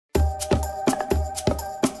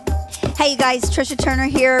Hey you guys, Tricia Turner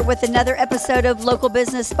here with another episode of Local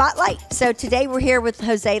Business Spotlight. So today we're here with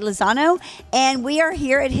Jose Lozano, and we are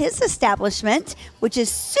here at his establishment, which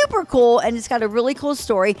is super cool, and it's got a really cool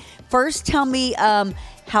story. First, tell me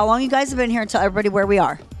how long you guys have been here, and tell everybody where we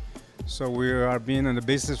are. So we are being in the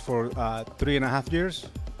business for 3.5 years,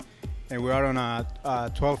 and we are on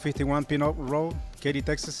 1251 Pinot Road, Katy,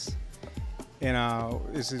 Texas, and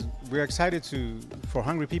we're excited for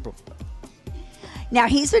hungry people. Now,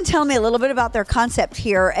 he's been telling me a little bit about their concept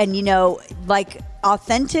here, and like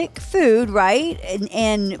authentic food, right?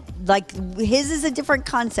 And like his is a different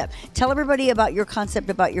concept. Tell everybody about your concept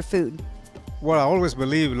about your food. Well, I always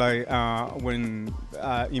believe like when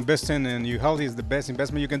investing in your health is the best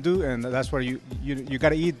investment you can do, and that's where you got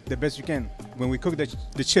to eat the best you can. When we cook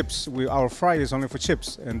the chips, our fry is only for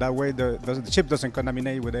chips, and that way the chip doesn't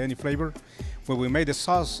contaminate with any flavor. When we made the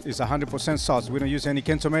sauce, it's 100% sauce. We don't use any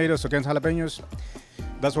canned tomatoes or canned jalapenos.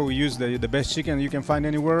 That's why we use the best chicken you can find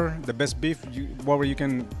anywhere, the best beef, wherever you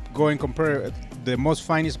can go and compare the most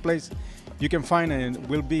finest place you can find, and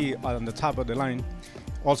will be on the top of the line.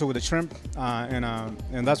 Also with the shrimp,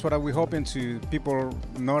 and that's what we're hoping to people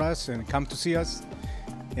know us and come to see us,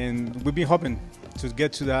 and we've been hoping to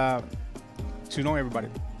get to know everybody.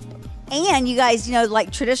 And you guys,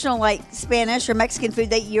 like traditional like Spanish or Mexican food,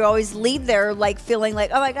 that you always leave there like feeling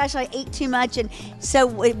like, oh my gosh, I ate too much. And so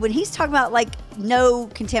when he's talking about like no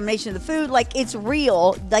contamination of the food, like it's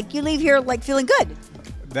real, like you leave here like feeling good.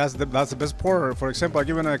 That's the best part. For example, I'll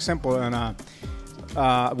give you an example, and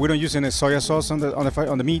we don't use any soya sauce on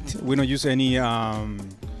the meat. We don't use any oil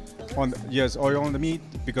on the meat,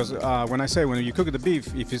 because when you cook the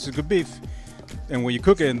beef, if it's a good beef, and when you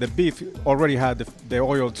cook it, and the beef already had the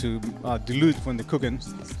oil to dilute when the cooking.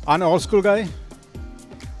 I'm an old school guy,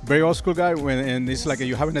 very old school guy, and it's like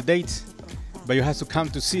you're having a date, but you have to come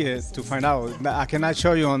to see it to find out. I cannot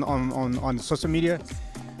show you on social media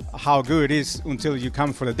how good it is until you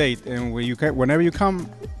come for the date, and whenever you come,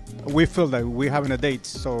 we feel that we're having a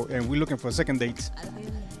date, and we're looking for a second date.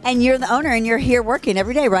 And you're the owner, and you're here working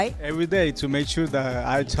every day, right? Every day, to make sure that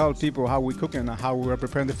I tell people how we cook and how we are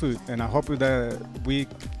preparing the food, and I hope that we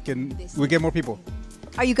get more people.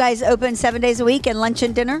 Are you guys open 7 days a week and lunch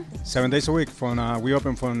and dinner? 7 days a week. We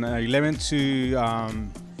open from 11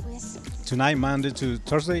 tonight, Monday to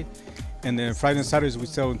Thursday, and then Friday and Saturdays we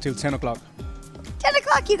sell until 10 o'clock. 10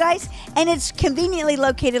 o'clock, you guys, and it's conveniently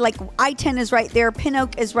located. Like I-10 is right there, Pin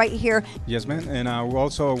Oak is right here. Yes, man. And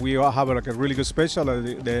we all have like a really good special.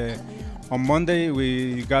 On Monday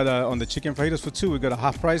we got on the chicken fajitas for two. We got a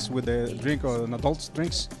half price with the drink or an adult's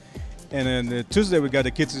drinks, and then Tuesday we got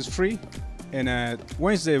the kids is free, and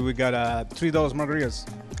Wednesday we got $3 margaritas,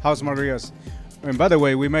 house margaritas. And by the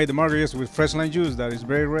way, we made the margaritas with fresh lime juice. That is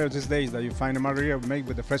very rare these days that you find a margarita made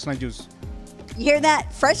with the fresh lime juice. You hear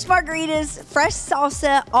that? Fresh margaritas, fresh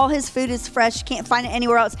salsa, all his food is fresh. You can't find it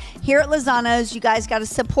anywhere else. Here at Lozano's, you guys got to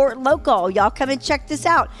support local. Y'all come and check this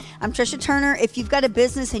out. I'm Tricia Turner. If you've got a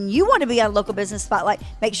business and you want to be on Local Business Spotlight,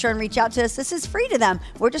 make sure and reach out to us. This is free to them.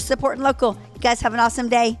 We're just supporting local. You guys have an awesome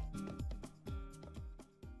day.